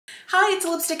Hi, it's a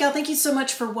Lipstick Gal. Thank you so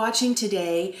much for watching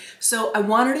today. So I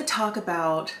wanted to talk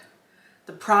about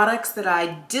the products that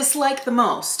I dislike the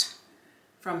most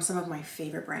from some of my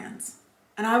favorite brands.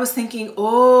 And I was thinking,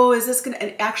 oh, is this gonna,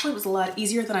 it actually was a lot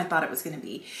easier than I thought it was gonna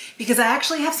be, because I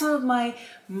actually have some of my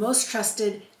most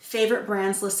trusted favorite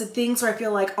brands listed, things where I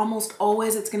feel like almost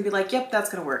always it's gonna be like, yep, that's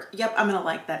gonna work. Yep, I'm gonna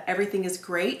like that. Everything is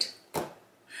great.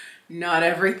 Not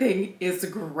everything is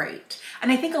great.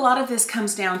 And I think a lot of this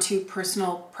comes down to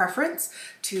personal preference,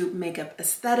 to makeup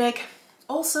aesthetic,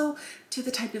 also to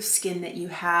the type of skin that you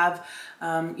have,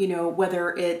 you know, whether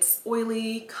it's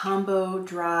oily, combo,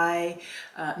 dry,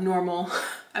 normal.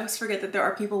 I always forget that there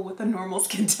are people with a normal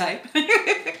skin type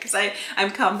because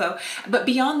I'm combo. But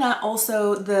beyond that,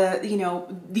 also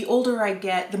the older I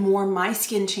get, the more my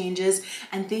skin changes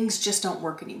and things just don't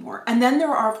work anymore. And then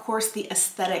there are, of course, the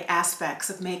aesthetic aspects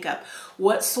of makeup.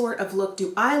 What sort of look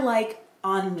do I like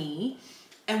on me?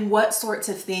 And what sorts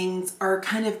of things are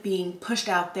kind of being pushed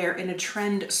out there in a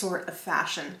trend sort of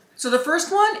fashion. So the first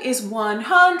one is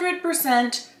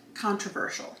 100%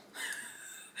 controversial,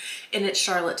 and it's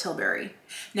Charlotte Tilbury.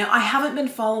 Now, I haven't been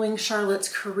following Charlotte's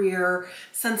career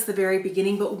since the very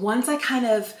beginning, but once I kind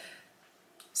of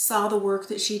saw the work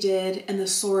that she did and the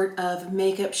sort of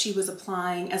makeup she was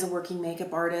applying as a working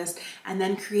makeup artist and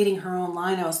then creating her own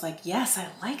line, I was like, yes, I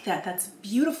like that. That's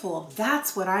beautiful.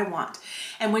 That's what I want.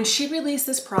 And when she released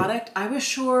this product, I was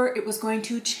sure it was going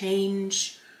to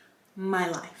change my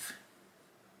life.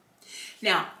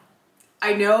 Now,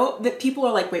 I know that people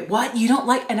are like, wait, what? You don't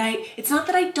like, and it's not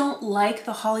that I don't like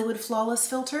the Hollywood Flawless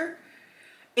filter.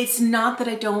 It's not that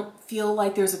I don't feel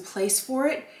like there's a place for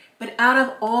it. But out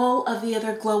of all of the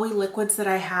other glowy liquids that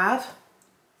I have,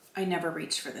 I never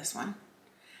reached for this one.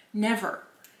 Never.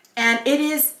 And it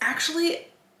is actually,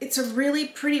 it's a really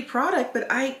pretty product,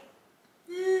 but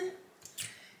you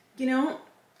know,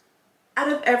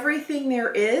 out of everything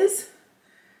there is,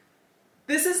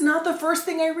 this is not the first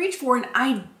thing I reach for, and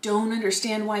I don't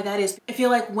understand why that is. I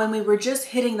feel like when we were just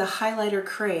hitting the highlighter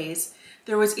craze,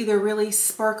 there was either really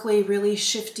sparkly, really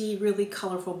shifty, really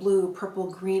colorful blue, purple,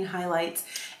 green highlights.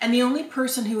 And the only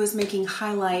person who was making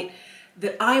highlight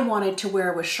that I wanted to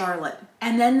wear was Charlotte.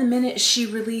 And then the minute she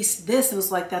released this, it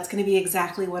was like, that's gonna be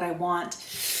exactly what I want.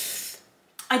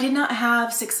 I did not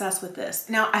have success with this.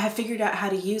 Now, I have figured out how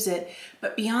to use it,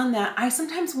 but beyond that, I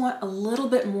sometimes want a little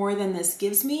bit more than this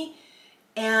gives me.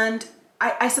 And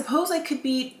I suppose I could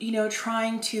be, you know,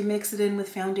 trying to mix it in with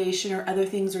foundation or other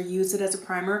things or use it as a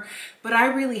primer, but I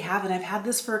really haven't. I've had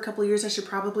this for a couple of years. I should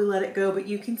probably let it go, but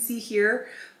you can see here,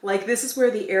 like this is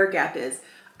where the air gap is.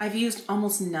 I've used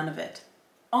almost none of it,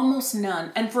 almost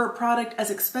none. And for a product as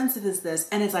expensive as this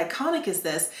and as iconic as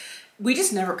this, we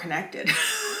just never connected.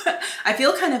 I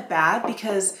feel kind of bad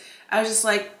because I was just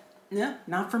like, no,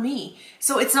 not for me.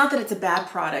 So it's not that it's a bad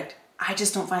product. I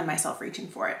just don't find myself reaching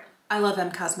for it. I love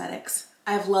M Cosmetics.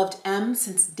 I've loved M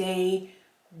since day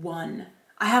one.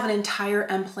 I have an entire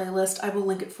M playlist. I will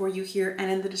link it for you here and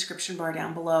in the description bar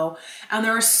down below. And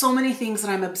there are so many things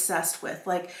that I'm obsessed with.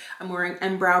 Like I'm wearing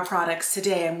M brow products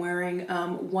today. I'm wearing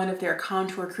one of their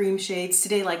contour cream shades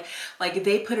today. Like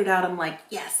they put it out, I'm like,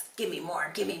 yes, give me more,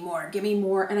 give me more, give me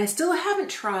more. And I still haven't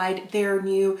tried their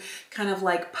new kind of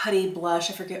like putty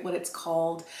blush. I forget what it's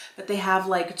called, but they have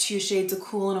like 2 shades of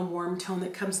cool and a warm tone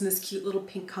that comes in this cute little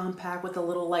pink compact with a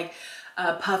little like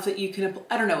puff that you can,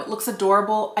 I don't know, it looks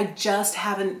adorable. I just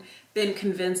haven't been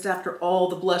convinced after all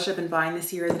the blush I've been buying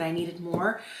this year that I needed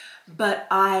more. But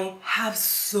I have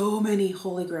so many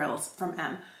holy grails from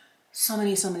M. So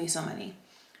many, so many, so many.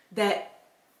 That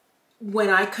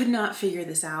when I could not figure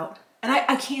this out, and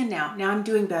I can now I'm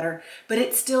doing better, but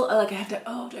it's still like I have to,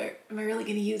 oh, am I really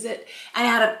gonna use it? And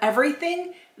out of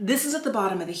everything, this is at the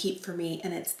bottom of the heap for me,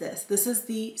 and it's this. This is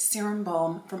the Serum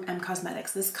Balm from M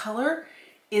Cosmetics. This color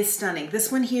is stunning.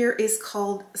 This one here is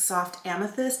called Soft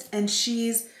Amethyst, and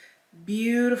she's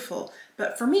beautiful.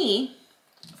 But for me,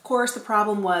 of course, the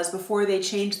problem was before they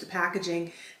changed the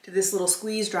packaging to this little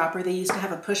squeeze dropper, they used to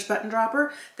have a push button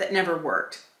dropper that never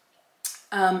worked.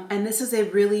 And this is a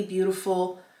really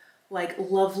beautiful, like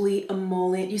lovely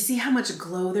emollient. You see how much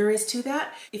glow there is to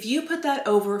that? If you put that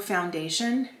over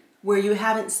foundation where you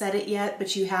haven't set it yet,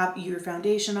 but you have your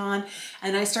foundation on,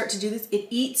 and I start to do this, it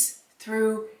eats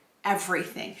through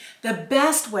everything. The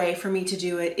best way for me to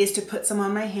do it is to put some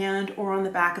on my hand or on the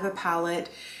back of a palette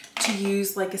to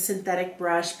use like a synthetic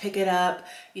brush, pick it up,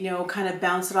 you know, kind of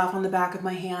bounce it off on the back of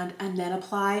my hand and then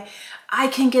apply. I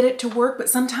can get it to work, but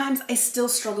sometimes I still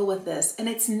struggle with this. And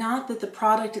it's not that the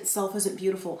product itself isn't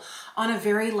beautiful. On a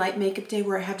very light makeup day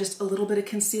where I have just a little bit of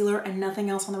concealer and nothing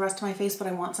else on the rest of my face, but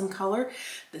I want some color,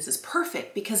 this is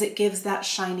perfect because it gives that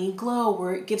shiny glow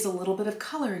where it gives a little bit of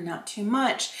color, not too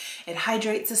much. It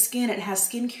hydrates the skin. It has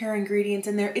skincare ingredients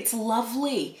in there. It's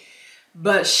lovely,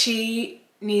 but she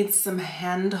needs some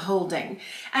hand holding.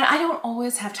 And I don't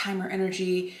always have time or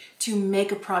energy to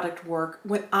make a product work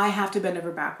when I have to bend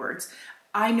over backwards.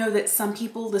 I know that some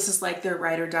people, this is like their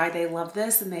ride or die. They love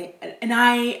this and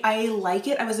I like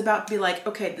it. I was about to be like,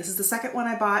 okay, this is the second one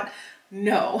I bought.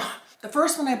 No, the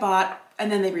first one I bought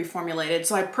and then they reformulated.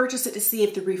 So I purchased it to see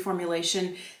if the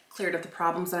reformulation cleared up the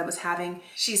problems that I was having.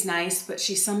 She's nice, but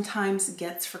she sometimes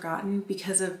gets forgotten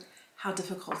because of how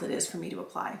difficult it is for me to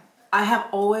apply. I have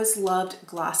always loved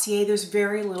Glossier. There's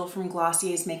very little from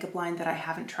Glossier's makeup line that I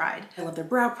haven't tried. I love their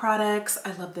brow products.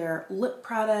 I love their lip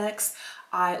products.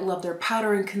 I love their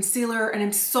powder and concealer, and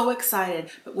I'm so excited.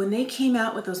 But when they came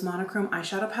out with those monochrome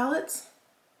eyeshadow palettes,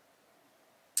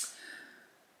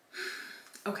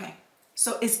 okay.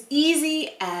 So as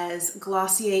easy as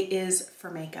Glossier is for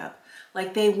makeup,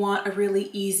 like they want a really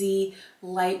easy,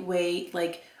 lightweight,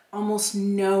 like almost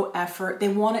no effort. They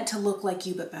want it to look like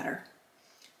you, but better.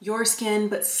 Your skin,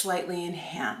 but slightly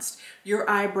enhanced. Your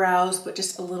eyebrows, but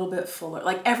just a little bit fuller.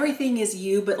 Like everything is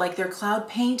you, but like their cloud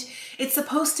paint, it's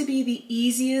supposed to be the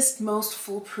easiest, most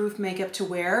foolproof makeup to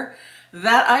wear.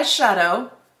 That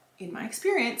eyeshadow, in my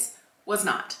experience, was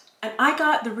not. And I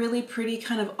got the really pretty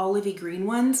kind of olivey green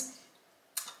ones.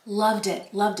 Loved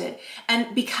it, loved it.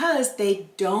 And because they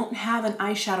don't have an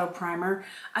eyeshadow primer,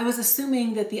 I was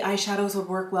assuming that the eyeshadows would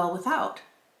work well without.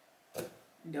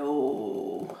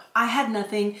 No, I had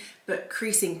nothing but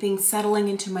creasing, things settling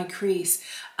into my crease,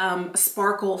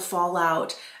 sparkle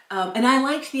fallout. And I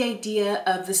liked the idea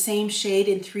of the same shade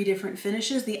in 3 different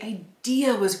finishes. The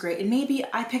idea was great. And maybe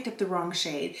I picked up the wrong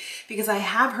shade because I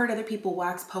have heard other people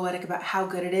wax poetic about how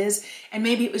good it is. And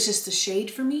maybe it was just the shade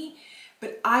for me,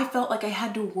 but I felt like I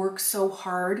had to work so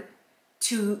hard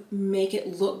to make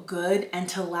it look good and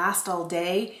to last all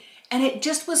day. And it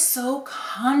just was so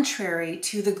contrary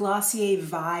to the Glossier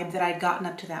vibe that I'd gotten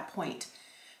up to that point.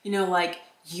 You know, like,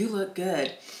 you look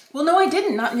good. Well, no, I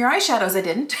didn't. Not in your eyeshadows, I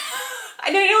didn't.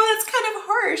 I know that's kind of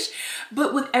harsh,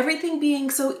 but with everything being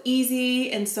so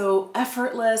easy and so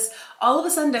effortless, all of a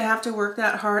sudden to have to work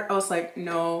that hard, I was like,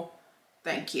 no,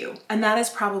 thank you. And that is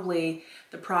probably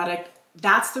the product.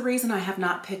 That's the reason I have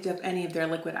not picked up any of their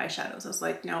liquid eyeshadows. I was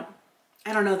like, no.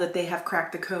 I don't know that they have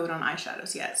cracked the code on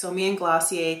eyeshadows yet. So me and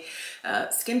Glossier,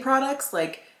 skin products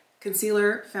like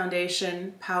concealer,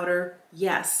 foundation, powder,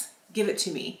 yes, give it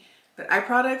to me. But eye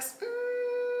products,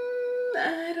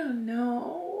 I don't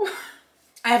know.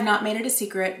 I have not made it a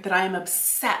secret that I am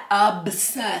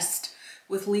obsessed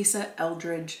with Lisa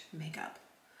Eldridge makeup.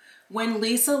 When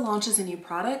Lisa launches a new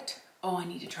product, oh, I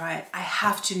need to try it. I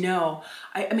have to know.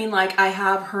 I mean, like I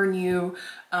have her new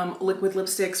liquid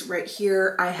lipsticks right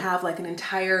here. I have like an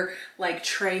entire like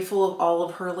tray full of all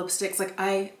of her lipsticks. Like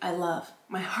I love,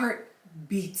 my heart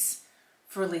beats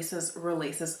for Lisa's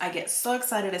releases. I get so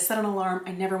excited. I set an alarm.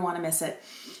 I never want to miss it.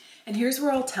 And here's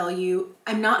where I'll tell you,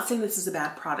 I'm not saying this is a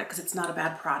bad product because it's not a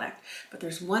bad product, but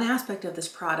there's one aspect of this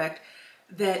product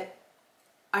that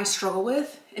I struggle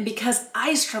with. And because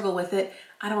I struggle with it,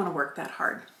 I don't want to work that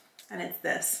hard. And it's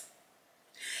this.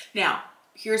 Now,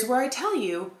 here's where I tell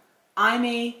you, I'm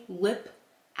a lip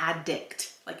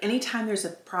addict. Like anytime there's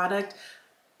a product,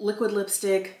 liquid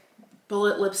lipstick,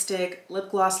 bullet lipstick,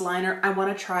 lip gloss liner, I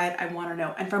want to try it, I want to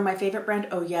know. And from my favorite brand,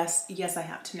 oh yes, yes, I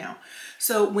have to know.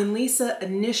 So when Lisa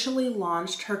initially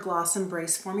launched her Gloss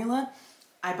Embrace formula,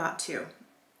 I bought 2.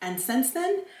 And since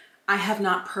then, I have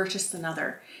not purchased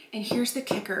another. And here's the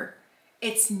kicker.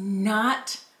 It's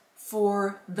not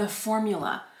for the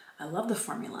formula. I love the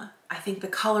formula. I think the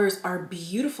colors are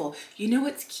beautiful. You know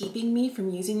what's keeping me from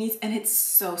using these? And it's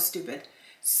so stupid.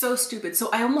 So stupid.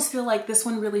 So I almost feel like this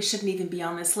one really shouldn't even be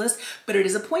on this list, but it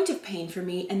is a point of pain for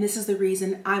me. And this is the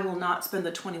reason I will not spend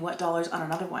the $20 what on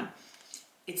another one.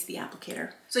 It's the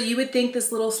applicator. So you would think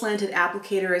this little slanted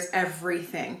applicator is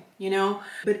everything, you know,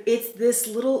 but it's this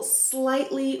little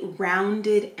slightly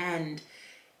rounded end.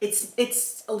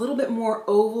 It's a little bit more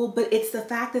oval, but it's the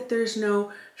fact that there's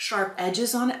no sharp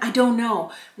edges on it. I don't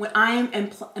know. When I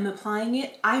am applying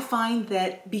it, I find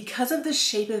that because of the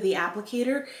shape of the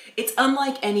applicator, it's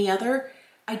unlike any other.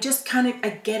 I just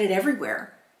I get it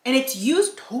everywhere. And it's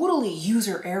totally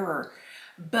user error.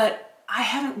 But I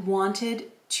haven't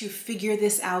wanted to figure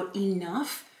this out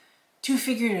enough to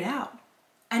figure it out.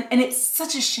 And it's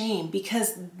such a shame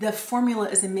because the formula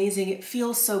is amazing. It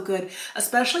feels so good,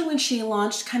 especially when she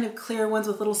launched kind of clear ones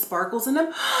with little sparkles in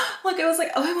them. Like I was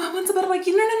like, oh, I want ones about it. Like,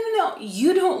 no.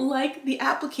 You don't like the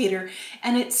applicator.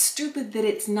 And it's stupid that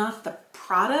it's not the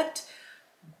product,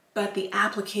 but the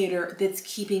applicator that's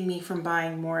keeping me from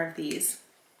buying more of these.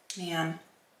 Man,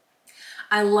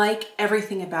 I like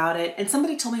everything about it. And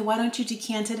somebody told me, why don't you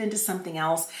decant it into something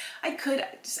else? I could,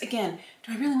 just again,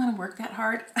 do I really want to work that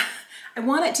hard? I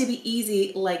want it to be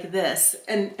easy like this,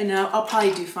 and I'll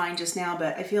probably do fine just now,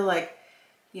 but I feel like,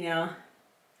 you know,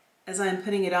 as I'm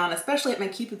putting it on, especially at my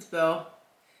Cupid's bow,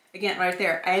 again, right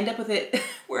there, I end up with it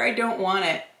where I don't want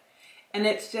it. And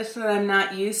it's just that I'm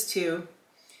not used to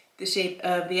the shape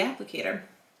of the applicator.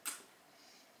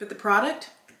 But the product,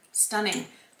 stunning.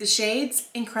 The shades,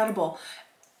 incredible.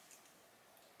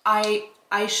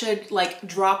 I should like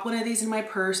drop one of these in my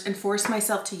purse and force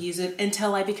myself to use it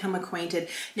until I become acquainted.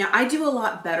 Now I do a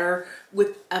lot better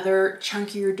with other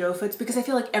chunkier doe foots because I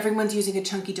feel like everyone's using a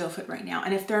chunky doe foot right now.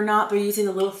 And if they're not, they're using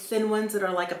the little thin ones that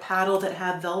are like a paddle that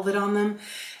have velvet on them.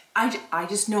 I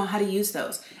just know how to use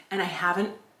those. And I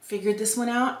haven't figured this one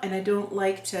out, and I don't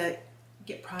like to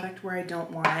get product where I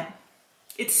don't want it.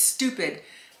 It's stupid,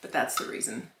 but that's the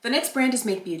reason. The next brand is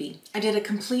Make Beauty. I did a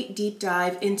complete deep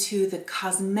dive into the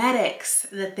cosmetics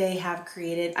that they have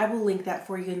created. I will link that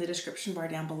for you in the description bar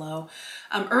down below.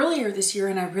 Earlier this year,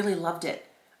 and I really loved it.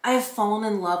 I have fallen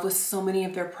in love with so many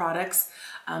of their products.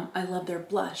 I love their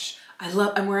blush.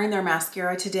 I'm wearing their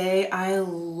mascara today. I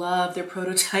love their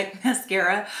prototype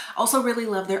mascara. Also really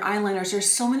love their eyeliners. There's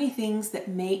so many things that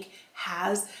Make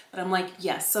has that I'm like,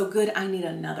 yes, so good, I need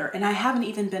another. And I haven't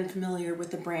even been familiar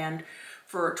with the brand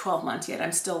for 12 months yet.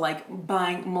 I'm still like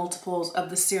buying multiples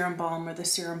of the Serum Balm or the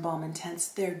Serum Balm Intense.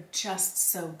 They're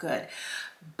just so good.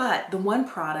 But the one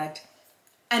product,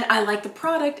 and I like the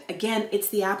product, again, it's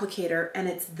the applicator, and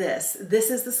it's this. This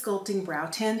is the Sculpting Brow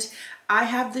Tint. I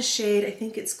have the shade, I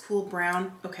think it's Cool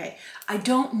Brown. Okay, I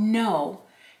don't know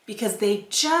because they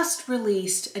just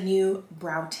released a new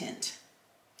brow tint.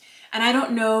 And I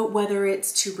don't know whether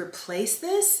it's to replace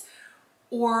this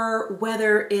or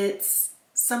whether it's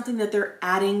something that they're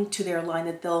adding to their line,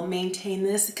 that they'll maintain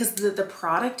this, because the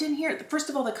product in here, first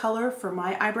of all, the color for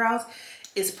my eyebrows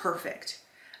is perfect.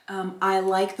 I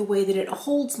like the way that it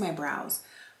holds my brows.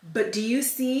 But do you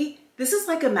see, this is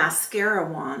like a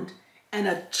mascara wand and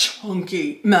a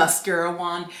chunky mascara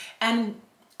wand. And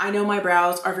I know my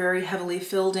brows are very heavily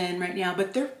filled in right now,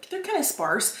 but they're kind of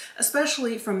sparse,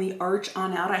 especially from the arch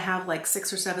on out. I have like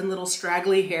 6 or 7 little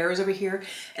straggly hairs over here.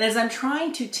 And as I'm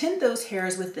trying to tint those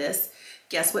hairs with this,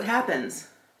 guess what happens?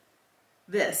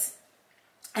 This.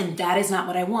 And that is not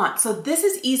what I want. So this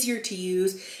is easier to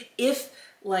use if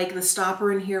like the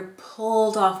stopper in here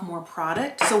pulled off more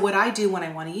product. So what I do when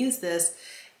I want to use this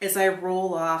is I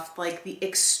roll off like the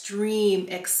extreme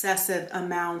excessive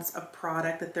amounts of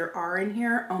product that there are in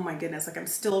here. Oh my goodness, like I'm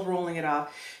still rolling it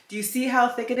off. Do you see how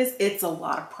thick it is? It's a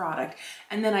lot of product.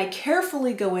 And then I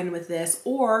carefully go in with this,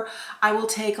 or I will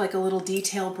take like a little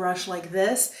detail brush like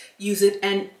this, use it,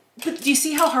 and do you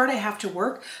see how hard I have to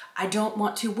work? I don't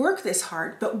want to work this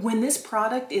hard, but when this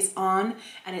product is on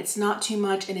and it's not too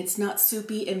much and it's not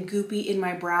soupy and goopy in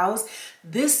my brows,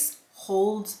 this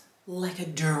holds like a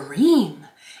dream.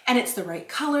 And it's the right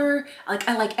color. Like,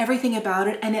 I like everything about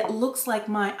it, and it looks like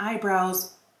my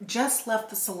eyebrows just left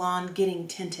the salon getting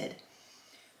tinted.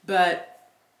 But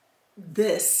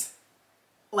this,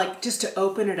 like, just to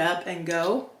open it up and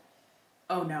go,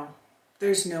 oh no,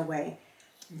 there's no way.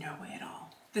 No way at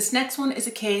all. This next one is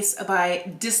a case of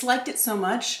I disliked it so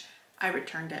much, I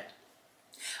returned it.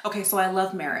 Okay, so I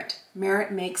love Merit.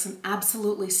 Merit makes them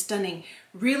absolutely stunning,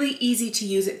 really easy to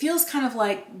use. It feels kind of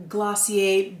like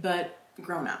Glossier, but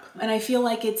grown up. And I feel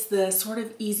like it's the sort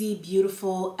of easy,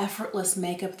 beautiful, effortless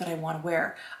makeup that I want to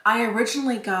wear. I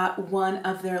originally got one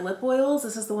of their lip oils.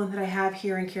 This is the one that I have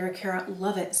here in Cara Cara.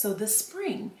 Love it. So this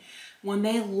spring, when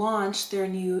they launched their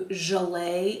new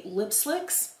Gelée lip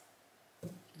slicks,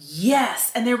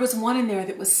 yes, and there was one in there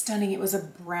that was stunning. It was a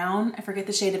brown, I forget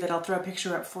the shade of it. I'll throw a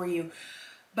picture up for you.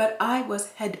 But I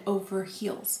was head over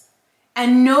heels.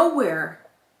 And nowhere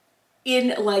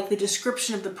in like the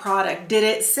description of the product did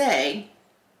it say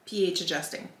pH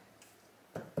adjusting.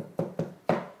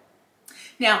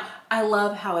 Now, I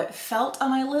love how it felt on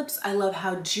my lips. I love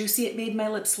how juicy it made my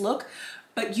lips look.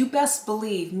 But you best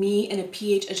believe me and a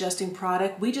pH adjusting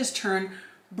product, we just turn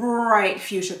bright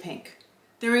fuchsia pink.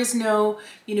 There is no,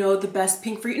 you know, the best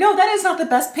pink for you. No, that is not the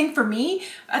best pink for me.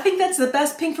 I think that's the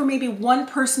best pink for maybe one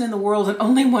person in the world, and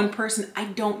only one person. I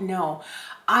don't know.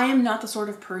 I am not the sort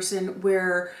of person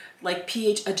where like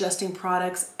pH adjusting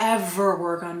products ever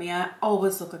work on me. I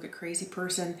always look like a crazy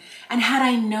person. And had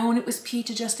I known it was pH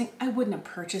adjusting, I wouldn't have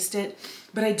purchased it.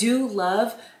 But I do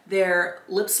love their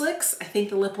lip slicks. I think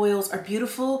the lip oils are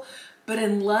beautiful. But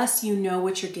unless you know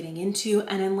what you're getting into,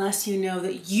 and unless you know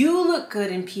that you look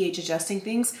good in pH adjusting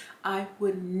things, I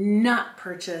would not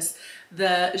purchase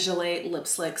the Gelée lip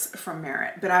slicks from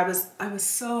Merit. But I was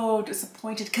so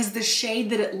disappointed because the shade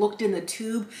that it looked in the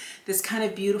tube, this kind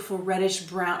of beautiful reddish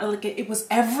brown, like it was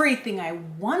everything I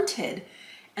wanted.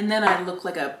 And then I looked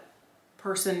like a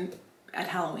person at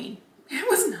Halloween. It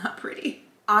was not pretty.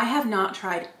 I have not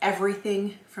tried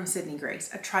everything from Sydney Grace.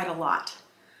 I've tried a lot.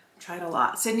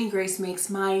 Sydney Grace makes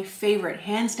my favorite,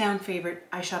 hands down favorite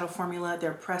eyeshadow formula.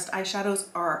 Their pressed eyeshadows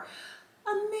are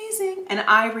amazing. And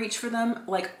I reach for them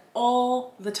like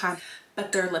all the time,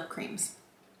 but they're lip creams.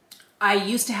 I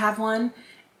used to have one,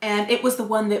 and it was the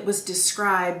one that was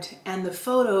described, and the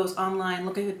photos online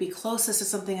look like it would be closest to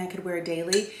something I could wear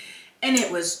daily. And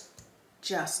it was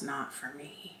just not for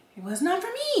me. It was not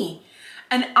for me.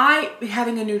 And I,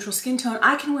 having a neutral skin tone,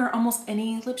 I can wear almost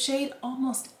any lip shade,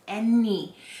 almost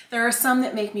any. There are some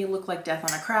that make me look like death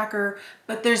on a cracker,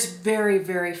 but there's very,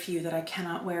 very few that I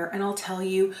cannot wear. And I'll tell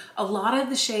you, a lot of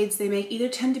the shades they make either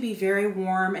tend to be very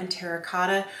warm and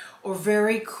terracotta or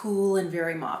very cool and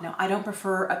very mauve. Now, I don't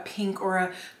prefer a pink or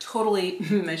a totally,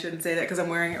 I shouldn't say that because I'm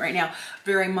wearing it right now,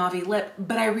 very mauvey lip,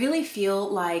 but I really feel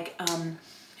like,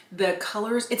 the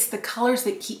colors, it's the colors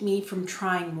that keep me from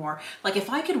trying more. Like if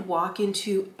I could walk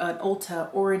into an Ulta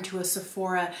or into a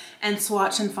Sephora and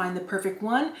swatch and find the perfect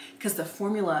one, because the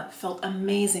formula felt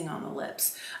amazing on the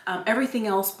lips. Everything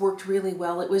else worked really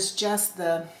well. It was just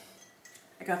I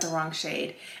got the wrong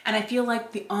shade. And I feel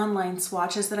like the online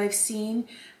swatches that I've seen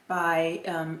by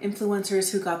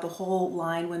influencers who got the whole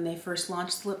line when they first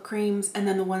launched lip creams, and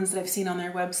then the ones that I've seen on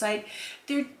their website,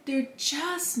 they're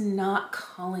just not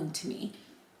calling to me.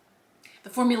 The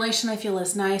formulation I feel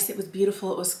is nice. It was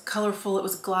beautiful. It was colorful. It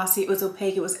was glossy. It was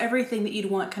opaque. It was everything that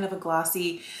you'd want kind of a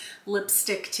glossy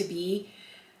lipstick to be.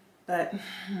 But,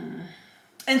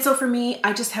 and so for me,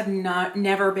 I just have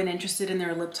never been interested in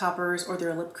their lip toppers or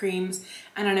their lip creams.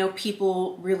 And I know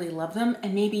people really love them,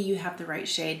 and maybe you have the right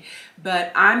shade,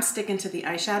 but I'm sticking to the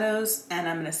eyeshadows, and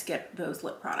I'm going to skip those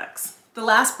lip products. The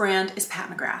last brand is Pat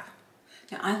McGrath.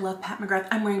 Now, I love Pat McGrath.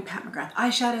 I'm wearing Pat McGrath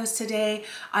eyeshadows today.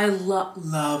 I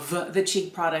love the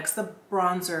cheek products, the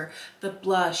bronzer, the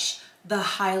blush, the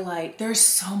highlight. There's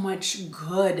so much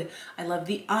good. I love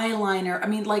the eyeliner. I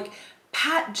mean, like,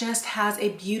 Pat just has a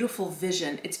beautiful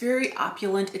vision. It's very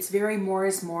opulent. It's very more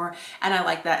is more, and I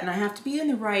like that. And I have to be in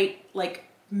the right, like,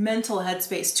 mental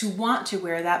headspace to want to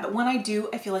wear that. But when I do,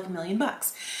 I feel like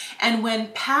 $1,000,000. And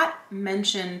when Pat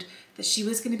mentioned that she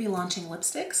was going to be launching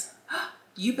lipsticks,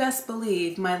 you best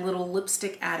believe my little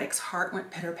lipstick addict's heart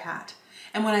went pitter-pat.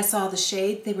 And when I saw the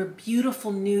shade, they were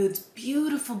beautiful nudes,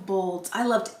 beautiful bolds. I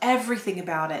loved everything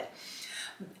about it.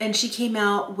 And she came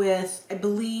out with, I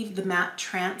believe, the Matte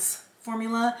Trance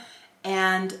formula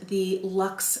and the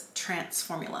Luxe Trance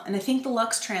formula. And I think the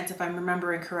Luxe Trance, if I'm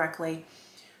remembering correctly,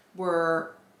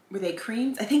 were they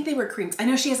creams? I think they were creams. I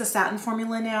know she has a satin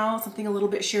formula now, something a little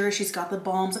bit sheerer. She's got the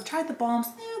balms. I've tried the balms.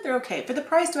 They're okay. For the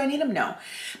price, do I need them? No.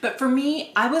 But for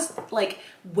me, I was like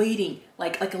waiting,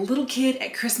 like a little kid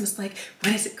at Christmas, like,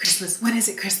 when is it Christmas? When is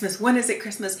it Christmas? When is it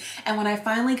Christmas? And when I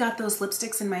finally got those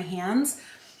lipsticks in my hands,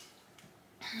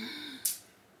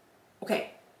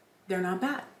 okay, they're not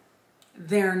bad.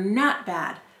 They're not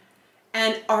bad.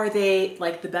 And are they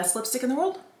like the best lipstick in the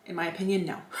world? In my opinion,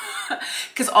 no.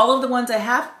 Because all of the ones I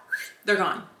have, they're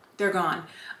gone. They're gone.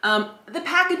 The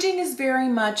packaging is very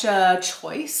much a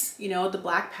choice, you know, the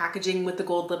black packaging with the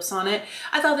gold lips on it.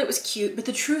 I thought it was cute, but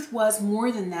the truth was,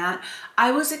 more than that,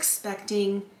 I was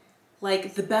expecting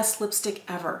like the best lipstick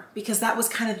ever, because that was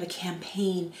kind of the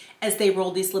campaign as they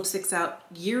rolled these lipsticks out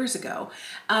years ago.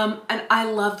 And I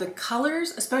love the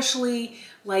colors, especially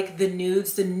like the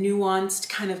nudes, the nuanced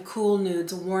kind of cool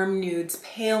nudes, warm nudes,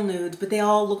 pale nudes, but they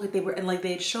all look like they were, and like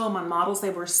they'd show them on models,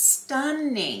 they were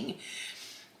stunning.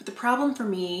 But the problem for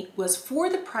me was,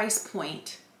 for the price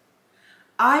point,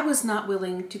 I was not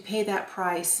willing to pay that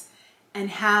price and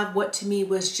have what to me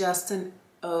was just an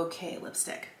okay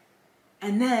lipstick.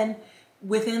 And then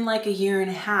within like 1.5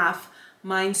 years,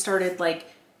 mine started like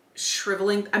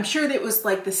shriveling. I'm sure that it was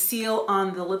like the seal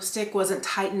on the lipstick wasn't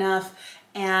tight enough,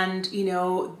 and you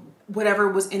know, whatever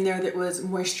was in there that was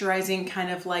moisturizing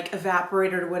kind of like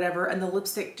evaporated or whatever, and the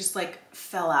lipstick just like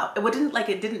fell out.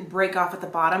 It didn't break off at the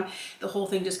bottom. The whole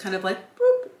thing just kind of like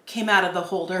boop, came out of the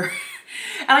holder.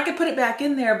 And I could put it back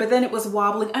in there, but then it was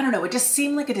wobbling. I don't know, it just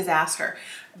seemed like a disaster.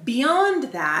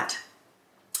 Beyond that,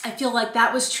 I feel like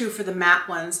that was true for the matte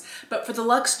ones, but for the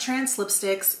Luxe Trance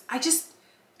lipsticks,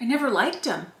 I never liked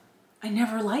them. I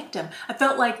never liked them. I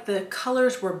felt like the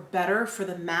colors were better for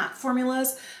the matte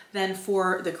formulas than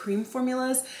for the cream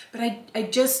formulas, but I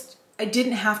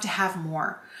didn't have to have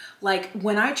more. Like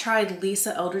when I tried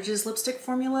Lisa Eldridge's lipstick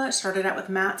formula, it started out with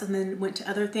mattes and then went to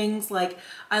other things. Like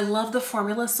I love the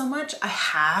formula so much, I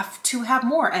have to have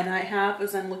more. And I have,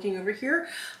 as I'm looking over here,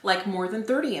 like more than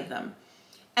 30 of them.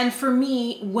 And for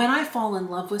me, when I fall in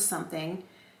love with something,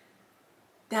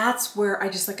 that's where I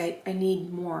just like, I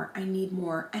need more, I need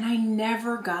more. And I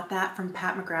never got that from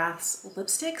Pat McGrath's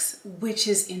lipsticks, which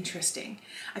is interesting.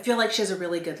 I feel like she has a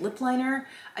really good lip liner.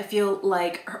 I feel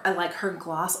like I like her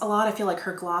gloss a lot. I feel like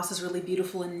her gloss is really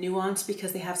beautiful and nuanced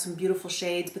because they have some beautiful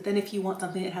shades. But then if you want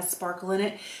something that has sparkle in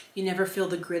it, you never feel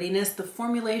the grittiness. The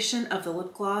formulation of the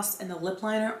lip gloss and the lip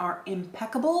liner are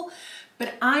impeccable,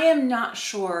 but I am not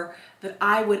sure that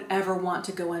I would ever want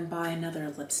to go and buy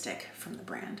another lipstick from the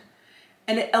brand.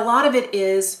 And a lot of it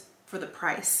is for the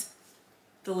price.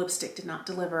 The lipstick did not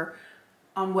deliver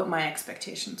on what my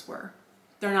expectations were.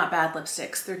 They're not bad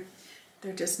lipsticks.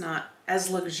 They're just not as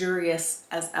luxurious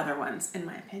as other ones, in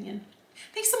my opinion.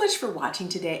 Thanks so much for watching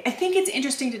today. I think it's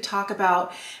interesting to talk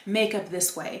about makeup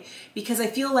this way because I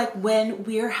feel like when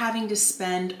we're having to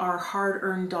spend our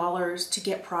hard-earned dollars to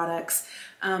get products,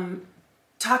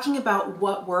 talking about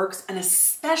what works and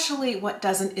especially what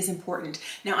doesn't is important.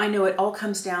 Now I know it all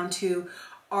comes down to,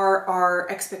 are our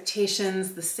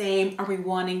expectations the same? Are we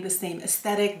wanting the same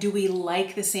aesthetic? Do we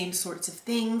like the same sorts of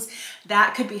things?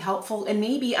 That could be helpful. And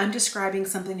maybe I'm describing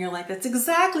something you're like, that's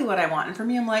exactly what I want. And for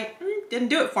me, I'm like, didn't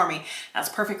do it for me. That's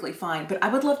perfectly fine. But I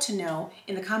would love to know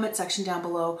in the comment section down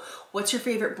below, what's your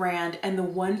favorite brand? And the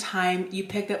one time you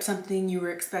picked up something you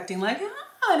were expecting like,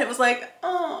 and it was like,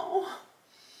 oh,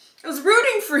 I was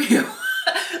rooting for you.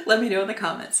 Let me know in the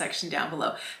comment section down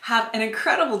below. Have an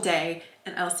incredible day,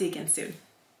 and I'll see you again soon.